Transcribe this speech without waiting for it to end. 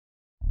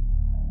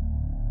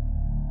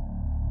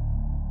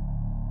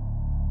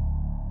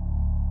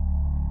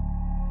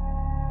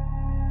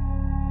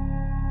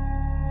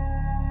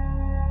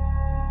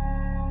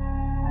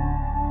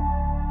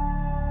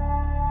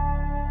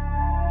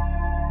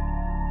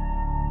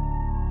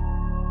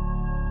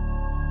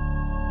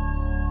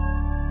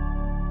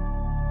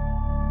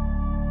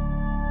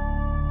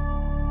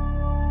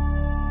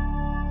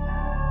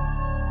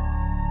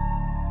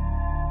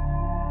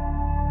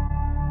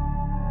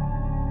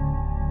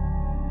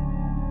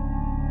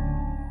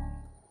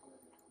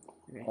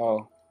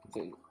Oh.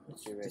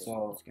 Let's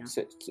So, go.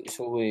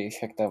 shall we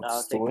check the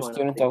I'll take storage one,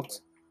 unit take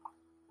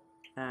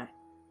out?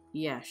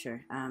 Yeah,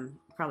 sure.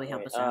 Probably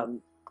help us Yeah, out.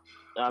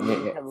 yeah.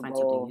 Find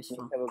something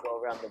useful. Have a go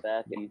around the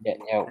back.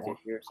 Yeah. Okay.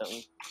 Here or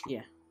something.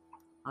 Yeah.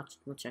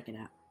 We'll check it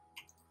out.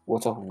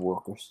 What's up with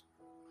workers?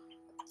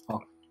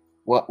 Oh.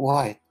 What?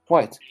 Why?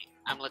 What?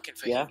 I'm looking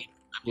for Yeah? you.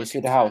 You see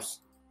the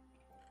house?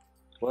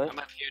 What? I'm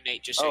up here,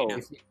 Nate, just so you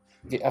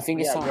know. I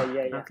think it's on.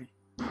 Yeah. Okay.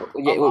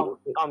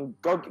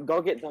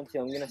 Go get them too.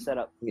 I'm gonna set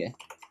up. Yeah.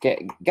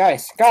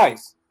 Guys!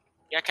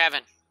 Yeah,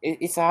 Kevin.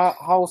 It's a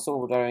house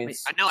over there. Wait,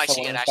 It's I know, I see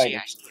someone it,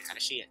 inside I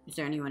see it. Is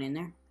there anyone in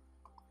there?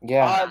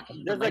 Yeah.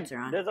 lights are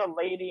on. There's a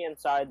lady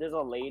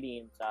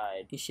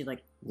inside. Is she like?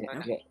 Yeah.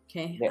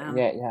 Okay.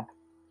 Yeah.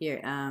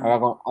 Here.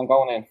 I'm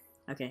going in.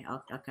 Okay,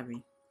 I'll cover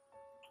you.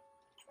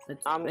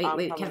 Let's I'm wait.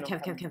 coming,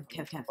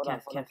 Kev. Hold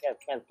on,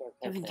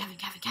 Kevin.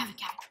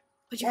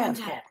 Put Yeah, your guns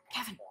Kev. down.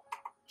 Kevin.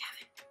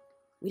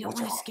 We don't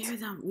want to scare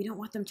them. We don't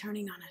want them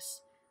turning on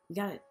us. We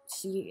gotta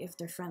see if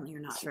they're friendly or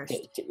not first.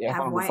 Yeah,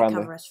 Have I'm Wyatt friendly.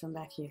 cover us from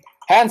back here.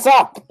 Hands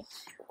up!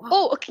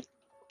 Oh, okay.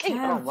 Okay.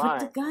 Kev, my.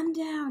 put the gun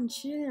down.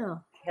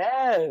 Chill.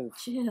 Kev,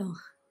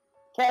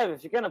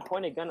 if you're gonna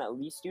point a gun, at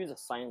least use a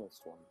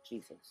silenced one.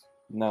 Jesus.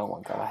 No,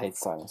 my God, I hate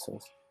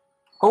silencers.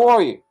 Who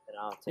are you? And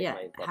I'll take Yeah.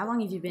 my How long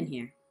have you been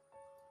here?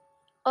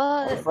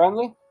 Are you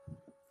friendly?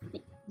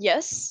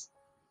 Yes.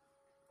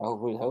 Oh,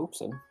 we hope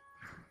so.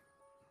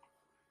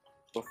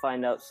 We'll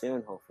find out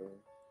soon, hopefully.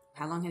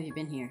 How long have you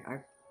been here?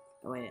 Or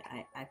oh wait,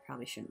 I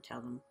probably shouldn't tell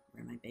them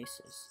where my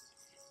base is.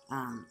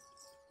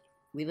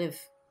 We live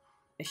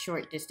a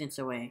short distance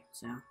away,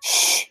 so.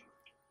 Shh.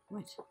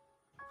 What?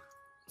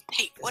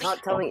 Hey, It's what are not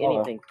you... telling Don't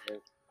anything. Kev.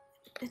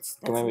 That's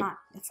maybe-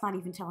 not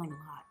even telling a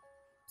lot.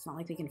 It's not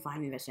like they can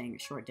find me by saying a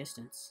short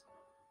distance.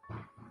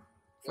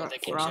 Well, they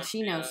can For all just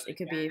she be, knows, it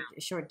could be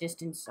a short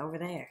distance over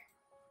there.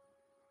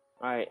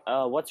 Alright,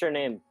 what's your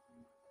name?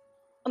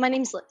 My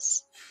name's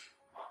Liz.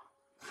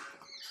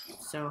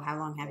 So how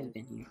long have you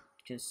been here?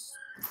 Because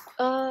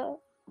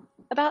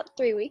About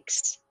 3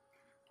 weeks.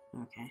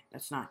 okay,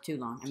 that's not too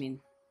long. I mean,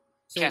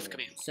 so Kev, come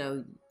here.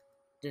 so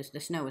the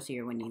snow was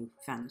here when you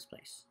found this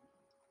place.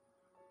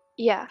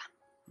 Yeah.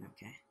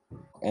 Okay.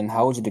 And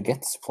how did you get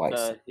this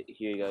place?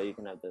 Here you go. You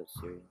can have those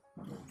cereal.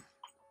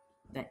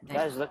 That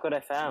Guys, look what I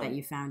found. that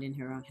you found in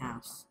her own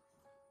house.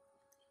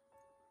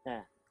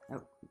 Yeah.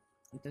 Oh,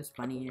 with those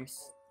bunny ears.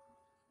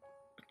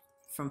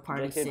 From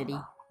Party They could- City.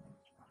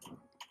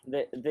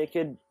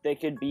 They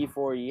could be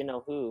for you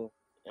know who.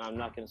 I'm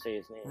not gonna say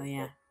his name. Oh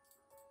yeah.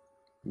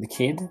 The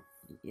kid?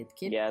 Yeah, the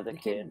kid. Yeah, the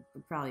kid.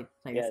 would probably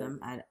play Yeah. with them.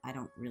 I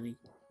don't really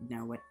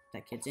know what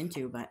that kid's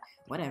into, but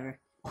whatever.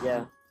 but-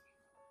 Yeah.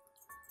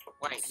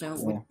 Wait, So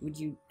Yeah. would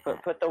you?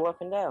 Put the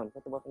weapon down.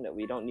 Put the weapon down.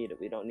 We don't need it.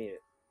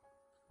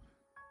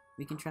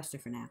 We can trust her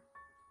for now.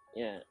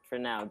 Yeah, for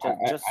now.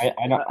 I Just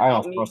don't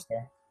help me. trust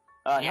her.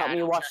 Yeah, Help I me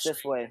don't watch trust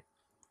this her way.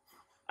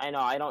 I know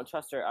I don't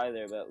trust her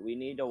either, but we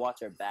need to watch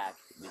her back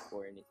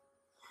before anything.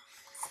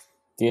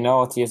 Do you know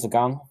what to use a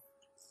gun?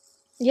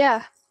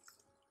 Yeah.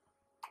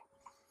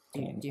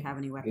 Do you have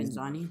any weapons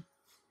on you?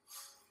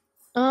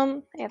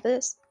 I have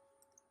this.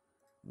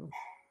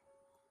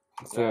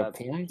 Is there a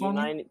P90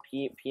 on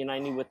you?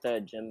 P90 with the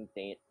gem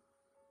paint.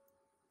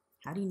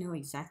 How do you know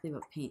exactly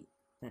what paint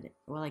that it?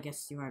 Well, I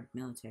guess you are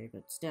military,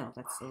 but still,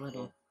 that's a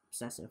little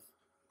obsessive.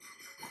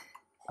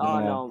 Oh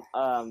Yeah.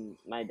 no,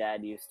 my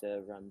dad used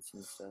to run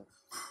some stuff.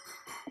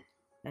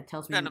 That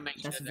tells me I'm gonna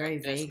make that's sure very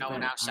that there's vague. no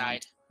one but,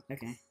 outside.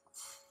 Okay.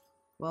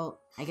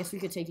 Well, I guess we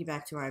could take you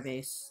back to our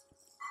base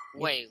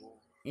Wait,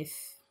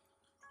 if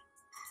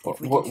Wait,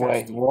 we can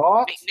trust you.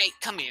 what? Nate,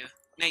 come here.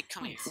 Nate,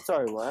 come here.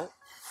 Sorry, what?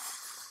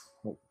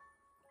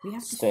 We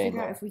have to Stay figure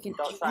out there. if we can.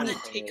 Don't You try wanna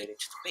anything, take lady.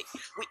 it? Wait.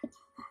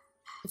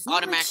 It's not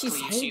like Automatically, she's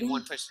you see hating.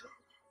 one person.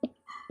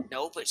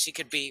 No, but she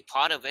could be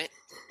part of it,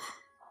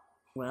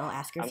 Well,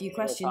 ask her a I'm few gonna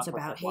questions talk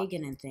with about her once.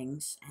 Hagen and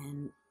things,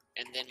 and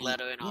and then let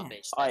her in our Yeah.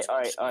 base.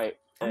 Alright.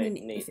 I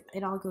mean, Nate, if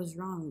it all goes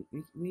wrong,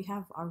 we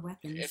have our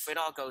weapons. If it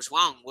all goes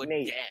wrong, we're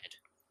Nate. dead.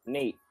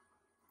 Nate.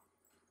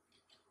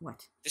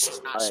 This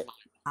is not Alright.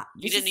 smart.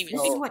 This didn't is, even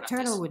this think is what about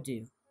Turtle this. would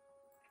do.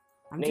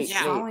 I'm Nate, just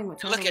Yeah. following what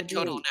Turtle Look would at do.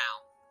 Turtle now.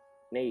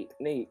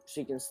 Nate,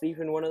 she can sleep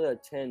in one of the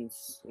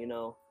tents, you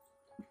know.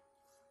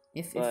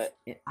 If But-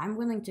 I'm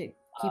willing to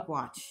keep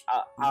watch.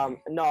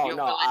 No, You're willing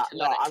to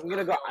let it I'm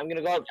gonna go. go. I'm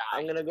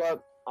gonna go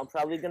up. I'm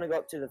probably gonna go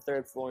up to the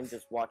 3rd floor and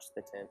just watch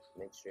the tent,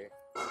 make sure.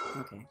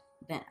 Okay.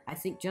 Then I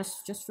think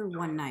just for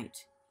one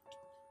night.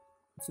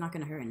 It's not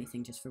gonna hurt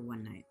anything just for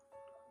one night.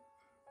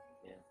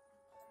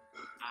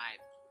 Alright.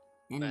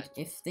 And But-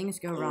 if things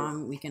go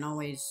wrong, we can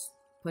always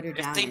put her If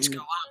down. things and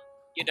go wrong,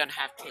 you don't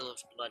have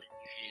Caleb's blood in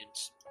your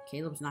hands.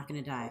 Caleb's not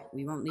gonna die.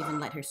 We won't even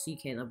let her see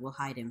Caleb. We'll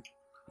hide him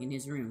in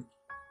his room.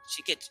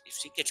 If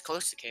she gets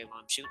close to Caleb,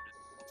 I'm shooting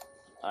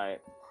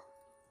her.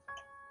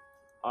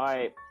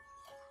 Alright.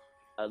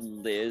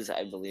 Liz,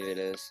 I believe it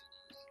is.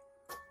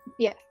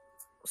 Yeah.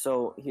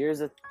 So here's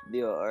the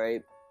deal.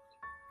 Alright.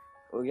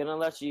 We're gonna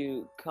let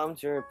you come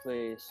to her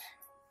place.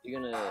 You're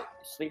gonna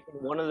sleep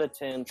in one of the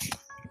tents.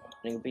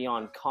 and be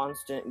on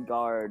constant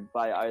guard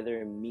by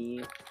either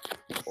me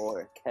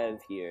or Kev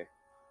here.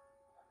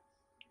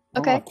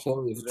 I'm Okay. gonna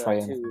kill you if you try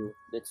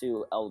The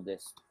two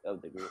eldest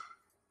of the group.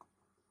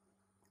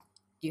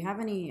 Do you have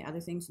any other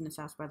things in this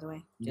house, by the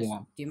way? Just, Yeah.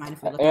 Do you mind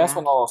if we look I just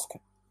around? wanna ask.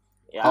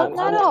 Yeah, Oh, I'm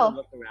not gonna all.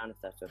 look around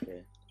if that's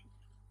okay.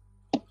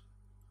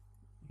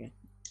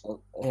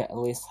 Yeah, at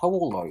least, how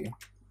old are you?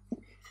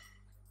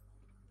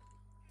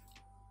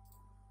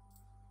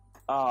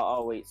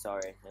 Oh wait,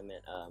 sorry. I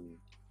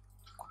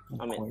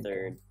meant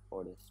third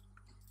oldest.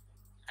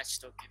 I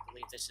still can't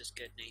believe this is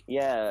good, Nate.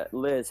 Yeah,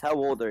 Liz, how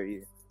old are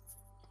you?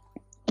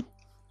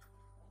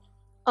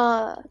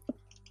 Uh,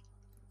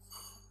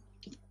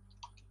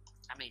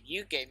 I mean,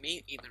 you gave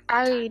me even more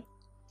I time.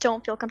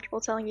 don't feel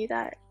comfortable telling you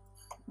that.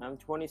 I'm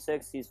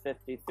 26, he's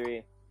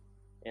 53,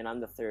 and I'm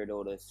the third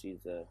oldest,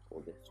 he's the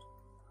oldest.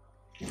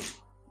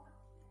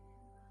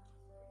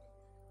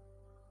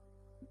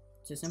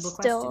 It's a simple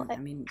Still, question.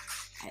 I mean,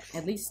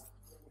 at least,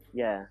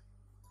 Yeah.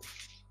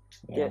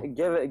 Yeah.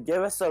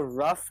 Give us a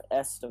rough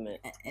estimate.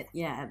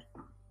 yeah.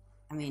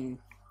 I mean,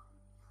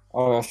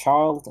 Are you a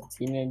child, a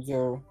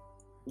teenager,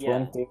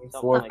 Yeah, 20,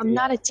 something 40? like I'm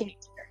not a teenager.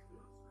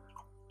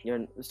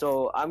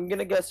 So I'm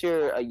gonna guess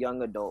you're a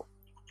young adult.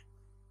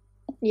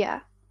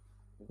 Yeah,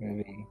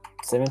 Maybe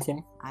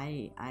 17?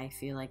 I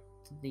feel like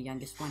the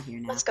youngest one here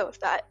now. let's go with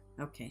that.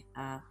 Okay.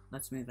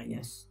 Let's move, I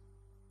guess.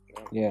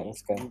 Yeah,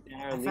 let's go. You've been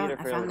our I leader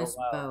found for a little this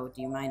while. bow.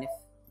 Do you mind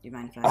if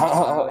I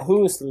borrow it?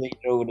 Who's the leader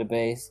over the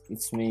base?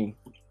 It's me.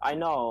 I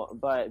know,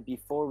 but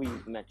before we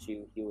met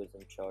you, he was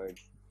in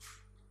charge.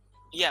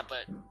 Yeah,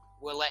 but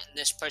we're letting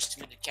this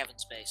person into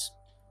Kevin's base.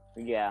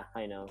 Yeah,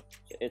 I know.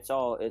 It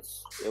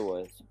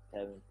was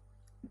Kevin.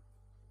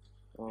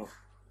 Oh.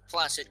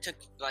 Plus, it took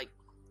like.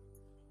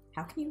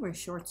 How can you wear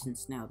shorts in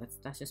snow?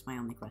 That's just my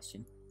only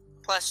question.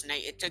 Plus,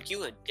 Nate, it took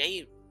you a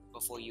day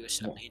before you were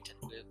suddenly into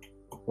the group.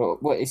 Well,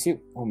 what is it?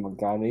 Oh my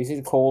god, is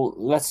it cold?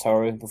 Let's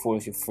hurry before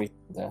you freeze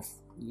to death.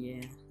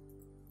 Yeah.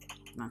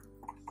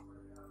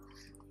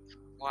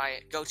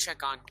 Wyatt, go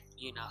check on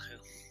you know who.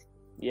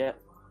 Yeah.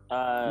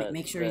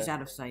 Make sure he's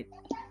out of sight.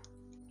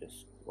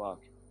 Just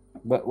walk.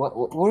 But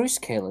where is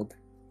Caleb?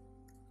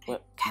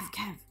 What?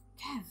 Kev.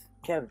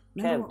 Kev,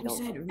 Remember what we don't.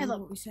 said. Remember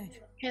what we said.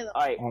 Caleb,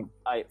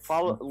 Alright,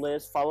 follow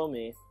Liz, follow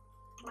me.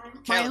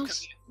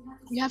 Miles,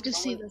 you have to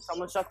see this.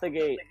 Someone shut the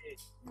gate.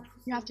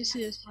 You have to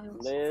see this,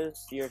 Miles.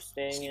 Liz, you're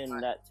staying in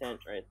that tent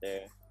right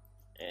there.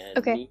 And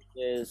Okay. me,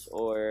 Liz,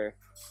 or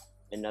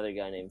another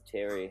guy named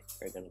Terry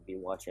are gonna be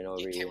watching over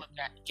Get you. Caleb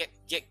back.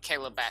 Get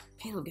Caleb back.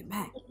 Caleb, get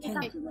back.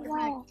 Hey,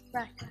 Caleb.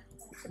 back.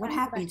 What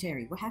happened,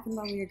 Terry? What happened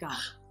while we were gone?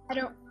 I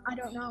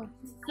don't know.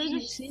 They You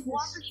just see this?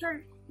 walkers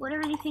started,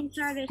 whatever these things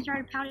are, they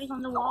started pounding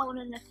on the wall and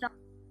then they fell.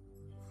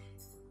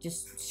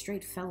 Just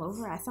straight fell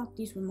over? I thought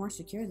these were more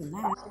secure than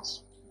that.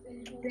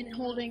 It's been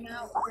holding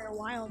out for a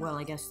while. Well,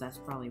 I guess that's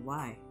probably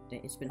why.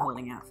 It's been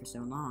holding out for so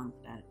long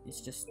that it's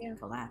just Yeah.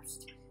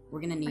 collapsed.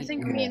 We're gonna need... I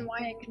think me and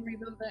Wyatt can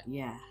rebuild it.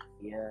 Yeah.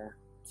 Yeah.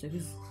 So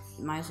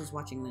Miles is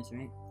watching Liz,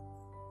 right?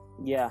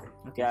 Yeah.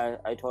 Okay. Yeah,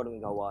 I told him to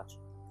go watch.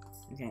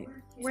 Okay.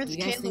 Where's Do you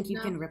guys Caleb think you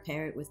now? can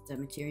repair it with the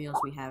materials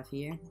we have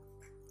here?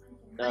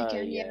 I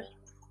can, yeah.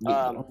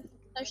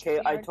 Okay,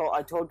 I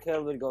told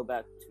Caleb to go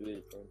back to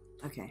his room.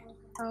 Okay.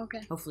 Oh,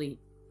 okay. Hopefully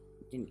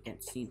didn't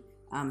get seen.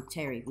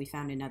 Terry, we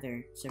found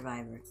another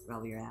survivor while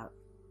we were out.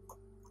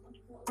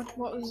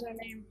 What was her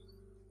name?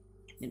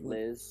 It was-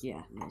 Liz.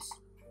 Yeah, Liz.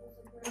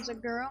 It was a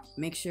girl?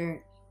 Make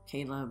sure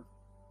Caleb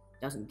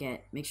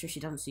make sure she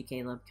doesn't see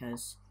Caleb,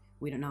 because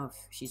we don't know if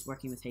she's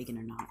working with Hagen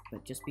or not,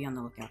 but just be on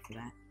the lookout for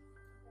that.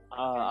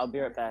 I'll be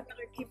right back.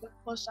 Better keep a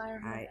close eye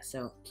on her. Alright,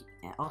 so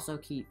also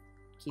keep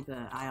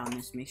an eye on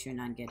this, make sure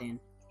none get in.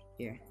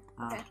 Here.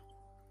 Okay.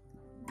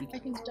 You, I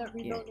can start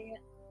rebuilding it.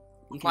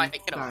 you can Wyatt,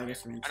 get over borrow here.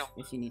 this wrench I don't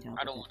if you need help.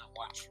 I don't with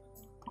want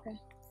to watch.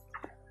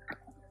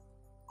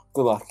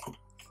 Good luck.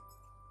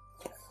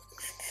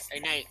 Hey,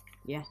 Nate.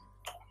 Yeah.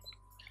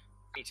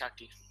 Let me talk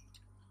to you.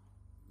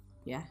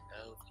 Yeah?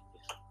 Oh.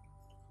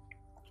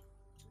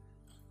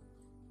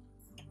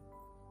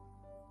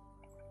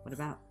 What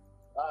about?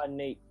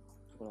 Nate.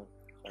 Hold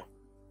on.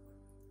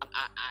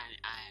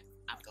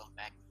 I'm going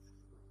back.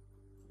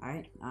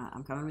 Alright,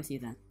 I'm coming with you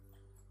then.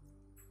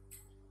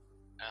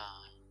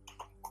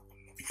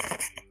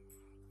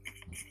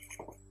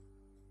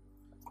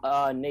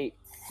 Nate.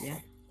 Yeah?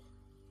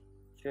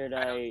 Should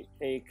I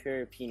take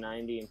her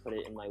P90 and put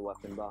it in my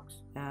weapon box?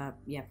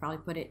 Yeah, probably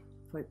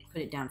put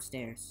it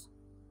downstairs.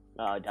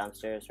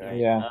 Downstairs, right?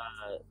 Yeah.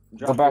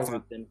 Drop back your to-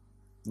 weapon.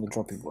 You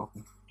drop your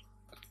weapon.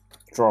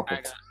 Drop I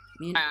it. got.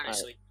 Me and, I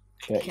honestly.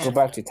 Okay, Yeah. go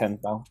back to tent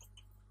now.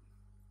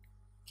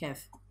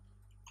 Kev,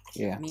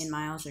 Yeah. me and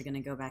Miles are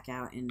gonna go back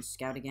out and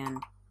scout again.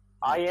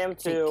 I am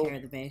Take too. care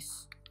of the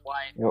base.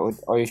 Wyatt.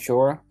 Are you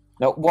sure?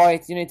 No,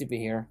 Wyatt, you need to be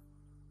here.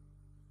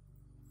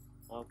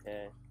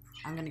 Okay.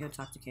 I'm gonna go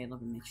talk to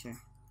Caleb and make sure.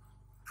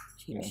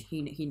 Yeah.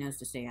 He knows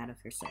to stay out of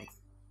her sight.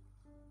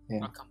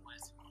 Yeah. I'll come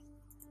with.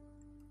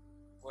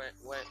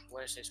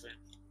 Where's his room?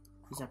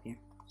 He's up here.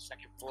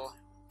 Second floor.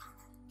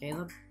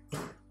 Caleb?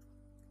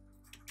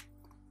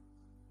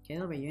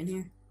 Caleb, are you in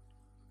here?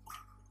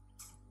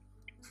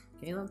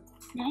 Caleb?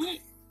 Dang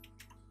it.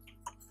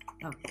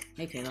 Oh,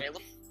 hey Caleb.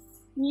 Caleb?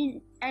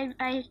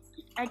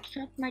 I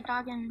took my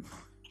dog in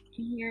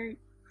here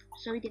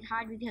so he could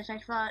hide because I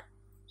thought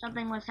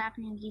something was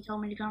happening. He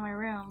told me to go to my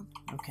room.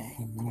 Okay.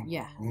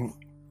 Yeah.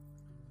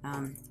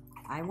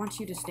 I want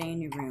you to stay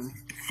in your room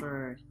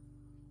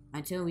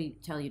until we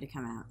tell you to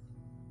come out.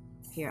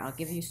 Here, I'll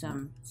give you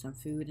some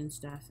food and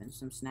stuff and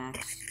some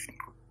snacks.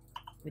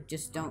 But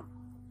just don't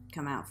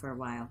come out for a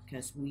while,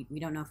 because we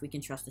don't know if we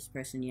can trust this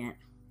person yet.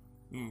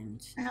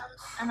 And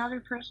Another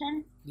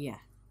person? yeah.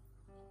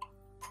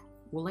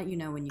 We'll let you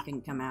know when you can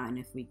come out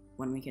and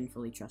when we can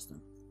fully trust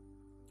them.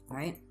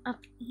 Alright?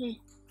 Okay.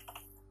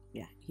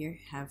 Yeah, here,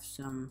 have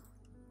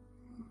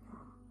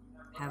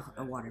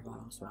a water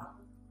bottle as well.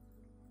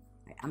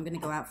 Alright, I'm gonna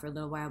go out for a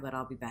little while, but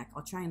I'll be back.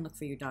 I'll try and look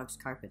for your dog's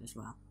carpet as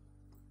well.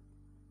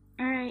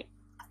 Alright.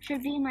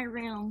 Should be in my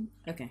room.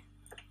 Okay.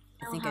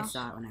 I think I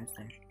saw it when I was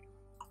there.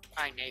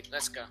 Alright, Nate,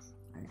 let's go.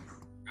 Alright.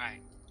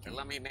 Alright, so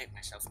let me make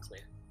myself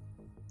clear.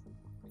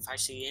 If I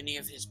see any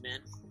of his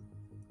men,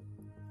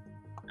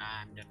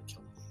 I'm gonna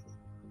kill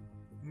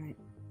them.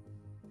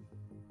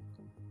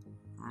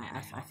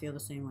 Alright. I feel the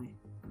same way.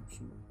 Oh,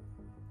 shoot.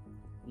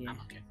 Yeah, I'm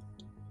okay.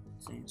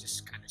 same.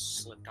 Just kind of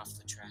slipped off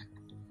the track.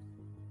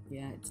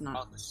 Yeah, it's not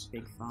All this,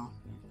 big fall.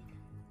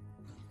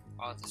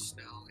 all the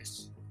snow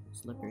is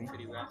Slippery.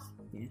 pretty rough.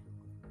 Yeah. Do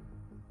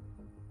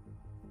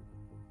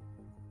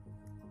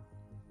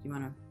you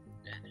wanna...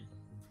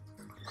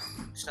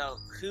 So,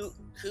 who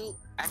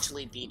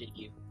actually beat at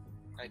you?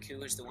 Like, who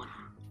was the one?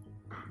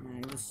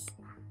 It was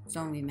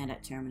someone we met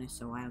at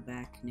Terminus a while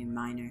back named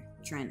Miner.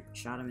 Trent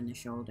shot him in the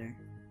shoulder,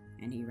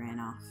 and he ran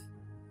off.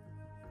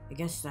 I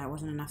guess that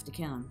wasn't enough to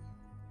kill him.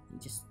 He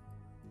just...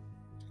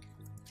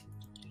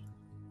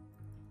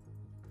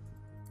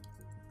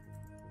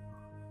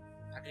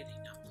 How did he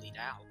not bleed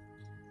out?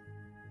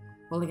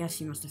 Well, I guess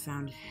he must have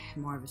found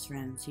more of his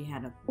friends. He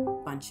had a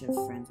bunch of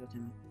friends with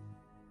him.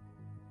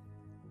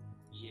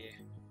 Yeah.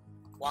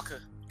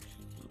 Walker.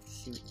 Oh,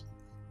 shoot.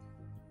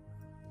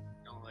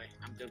 Don't worry,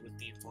 I'm good with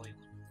being fully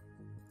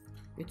one.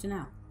 Good to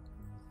know.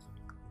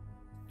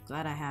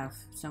 Glad I have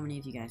so many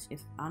of you guys.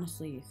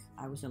 Honestly, if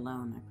I was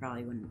alone, I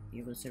probably wouldn't be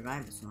able to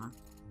survive this long.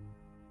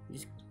 I'm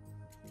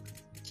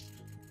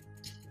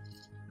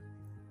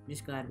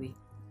just glad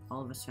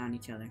all of us found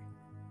each other.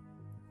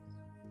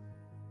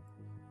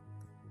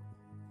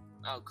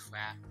 Oh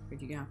crap.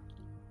 Where'd you go?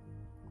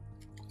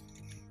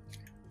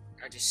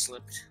 I just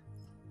slipped.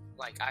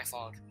 Like, I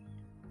followed.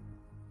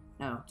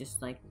 Oh,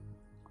 just like...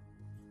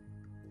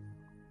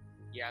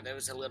 Yeah, there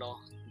was a little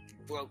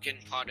broken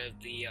part of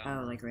the,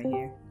 Oh, like right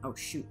here? Oh,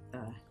 shoot.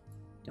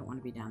 Don't want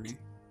to be down there.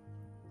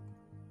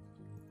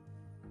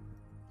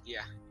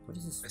 Yeah, What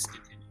is this let's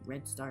continue.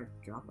 red star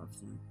drop-off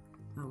zone?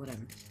 Oh,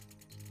 whatever.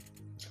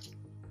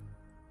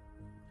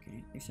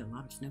 Okay, there's a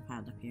lot of snow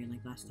piled up here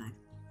like last time.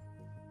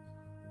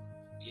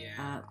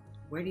 Yeah,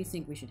 Where do you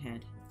think we should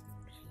head?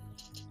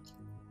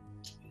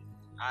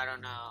 I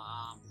don't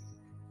know,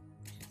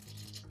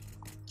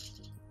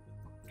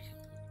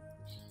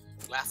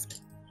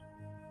 left?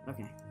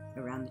 Okay,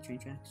 around the train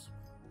tracks?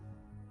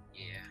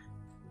 Yeah.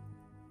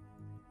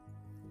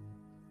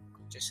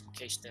 Just in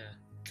case they're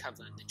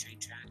covering the train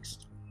tracks.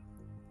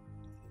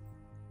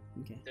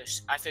 Okay,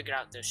 I figured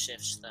out their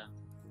shifts, though.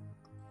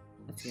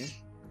 that's good.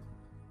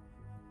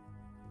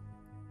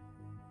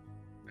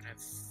 But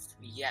I've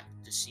yet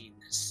to see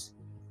this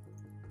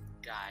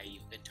guy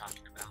you've been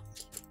talking about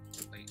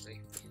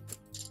lately.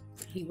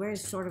 He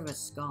wears sort of a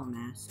skull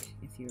mask,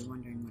 if you're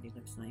wondering what he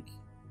looks like.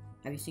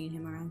 Have you seen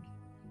him around?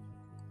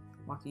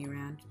 Walking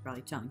around,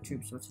 probably telling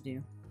troops what to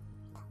do.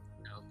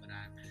 No, but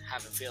I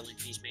have a feeling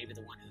he's maybe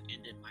the one who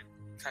ended my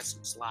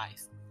cousin's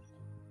life.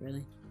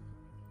 Really?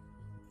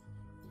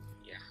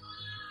 Yeah.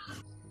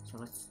 So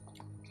let's...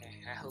 Okay,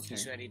 I hope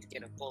he's Sure. ready to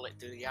get a bullet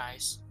through the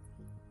eyes.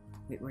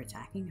 Wait, we're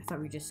attacking? I thought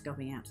we were just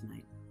scoping out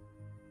tonight.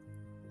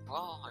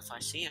 Well, if I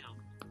see him,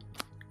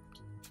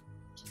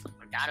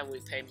 I gotta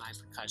repay my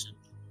cousin.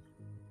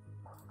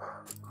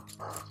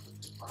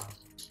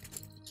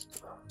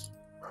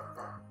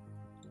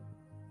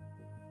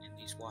 And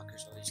these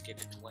walkers always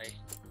get in the way.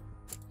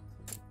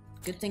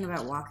 Good thing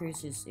about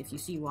walkers is if you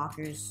see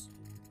walkers,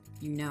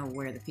 you know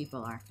where the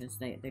people are, because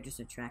they're just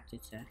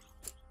attracted to... Right,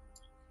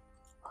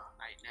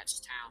 that's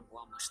town. We're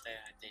almost there,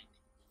 I think.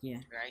 Yeah,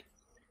 Right?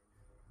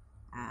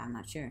 I'm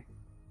not sure.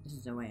 This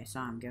is the way I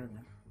saw him go,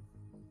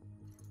 though.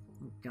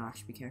 Oh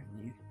gosh, be careful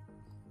here.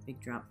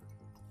 Big drop.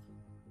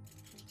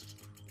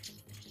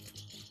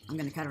 I'm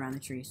gonna cut around the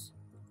trees.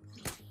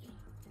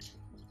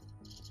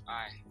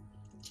 Alright.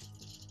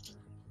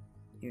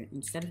 Here,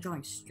 instead of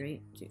going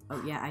straight to...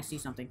 Oh yeah, I see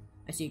something.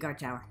 I see a guard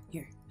tower.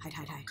 Here, hide.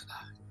 Right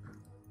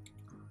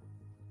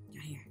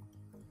here.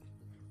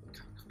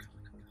 Come.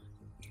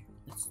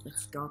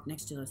 Let's go up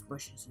next to those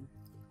bushes and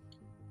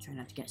try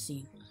not to get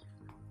seen.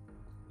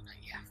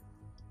 Yeah.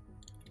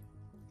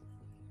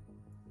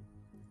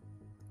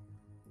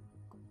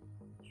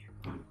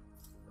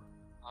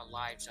 Our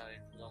lives are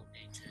in low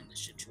danger in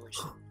this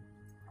situation.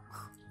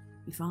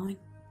 You following?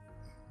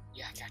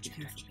 Yeah, I got Be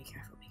you.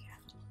 careful.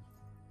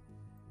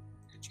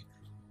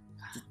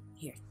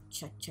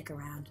 check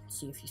around and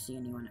see if you see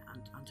anyone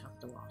on top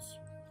of the walls.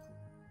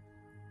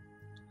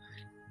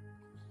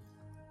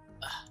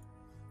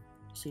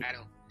 See, I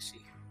don't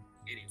see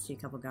anyone. see a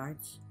couple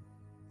guards?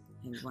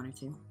 Maybe one or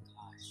two?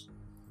 Gosh.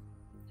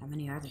 How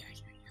many are there?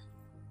 Yeah.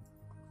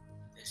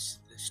 This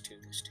two.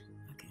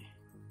 Okay.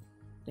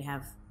 They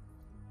have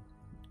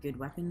good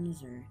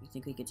weapons, or you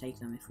think we could take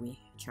them if we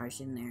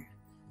charged in there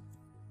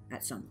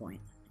at some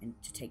point and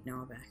to take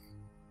Noah back?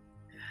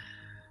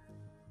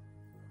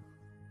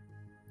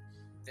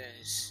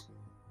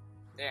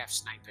 They have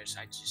snipers.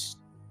 I just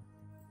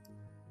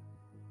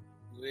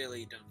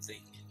really don't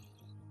think.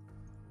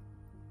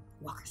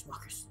 Walkers.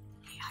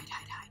 Hey,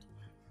 hide.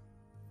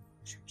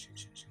 Shoot.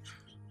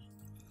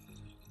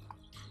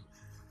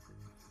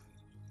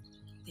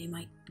 They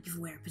might give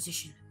away our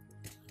position.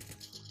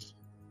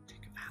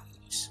 Take him out.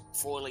 He's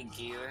fully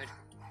geared.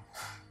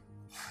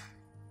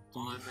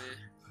 Armor.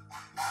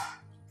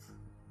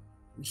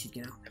 We should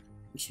go.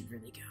 We should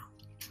really go.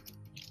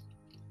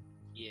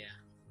 Yeah.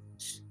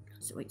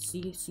 So wait, see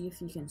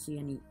if you can see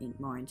any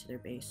more into their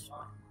base.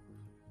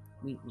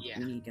 We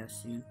need to go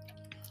soon.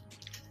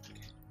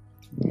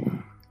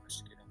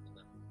 Let's get up a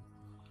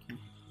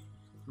little.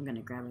 I'm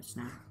gonna grab a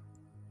snack.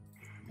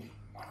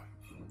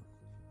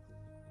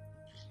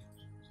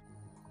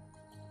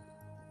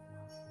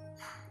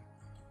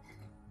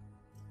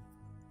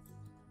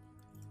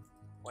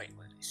 Wait,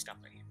 stop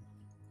right here.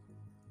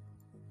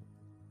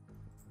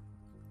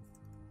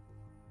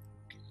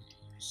 Okay,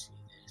 I see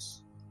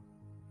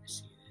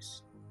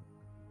this.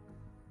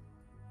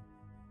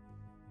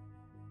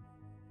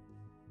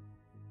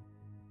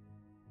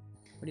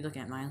 What are you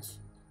looking at, Miles?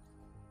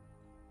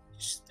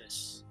 Just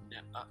this. No,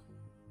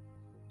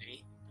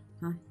 me?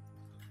 Huh?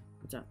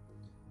 What's up?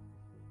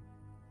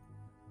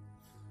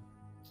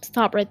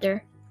 Stop right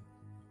there.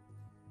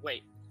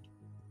 Wait,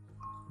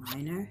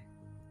 Miner?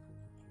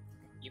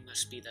 you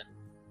must be the.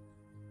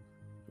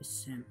 This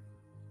is him.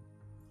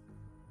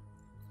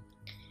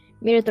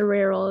 Meet at the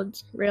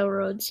railroads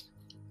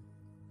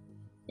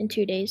in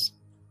 2 days.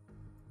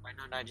 Why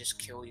not I just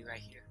kill you right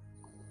here?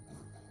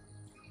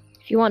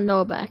 If you want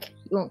Noah back,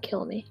 you won't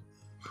kill me.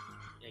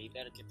 Yeah, you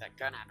better get that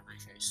gun out of my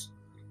face.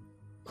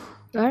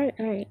 Alright.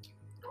 I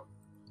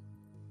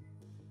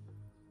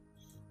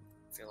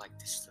feel like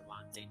this is the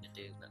wrong thing to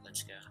do, but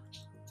let's go.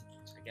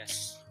 I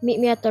guess. Meet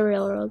me at the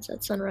railroads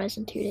at sunrise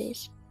in 2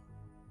 days.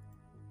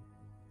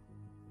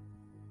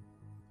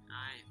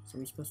 So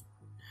we're supposed.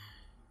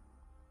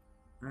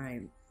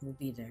 Alright, we'll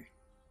be there.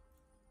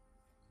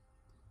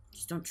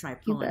 Just don't try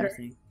pulling better.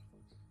 anything.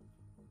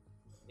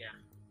 Yeah.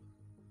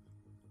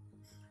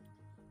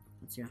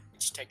 Let's go.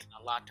 It's taking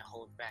a lot to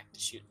hold back to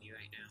shoot me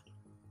right now.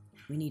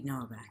 We need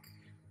Noah back.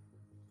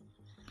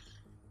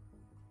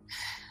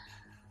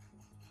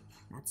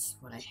 That's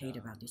what I hate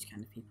about these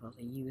kind of people.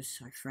 They use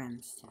our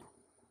friends to.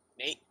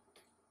 Nate?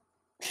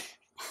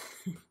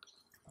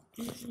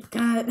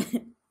 God.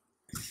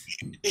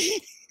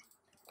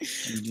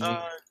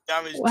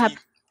 That was What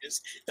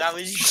genius. That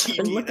was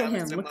genius. Look at That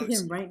was him. the Look at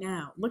most- him right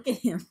now. Look at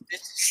him.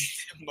 This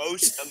is the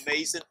most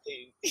amazing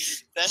thing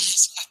that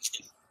has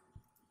happened.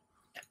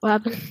 What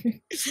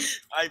happened?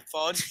 I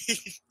fought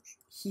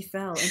He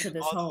fell into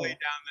this all the hole. way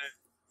down there.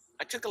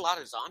 I took a lot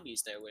of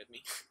zombies there with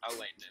me. Oh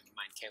wait, never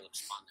mind. Caleb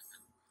spawned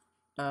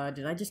them.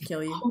 Did I just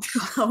kill you?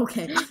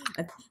 Okay.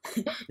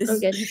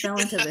 Okay. He fell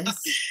into this.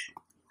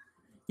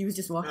 He was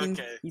just walking.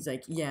 Okay. He's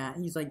like, yeah.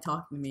 He's like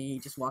talking to me. He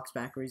just walks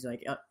backwards.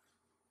 Like,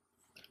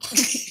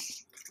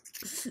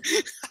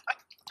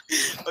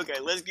 Okay,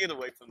 let's get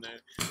away from there.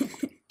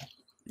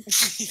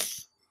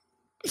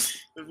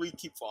 If we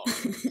keep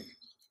falling.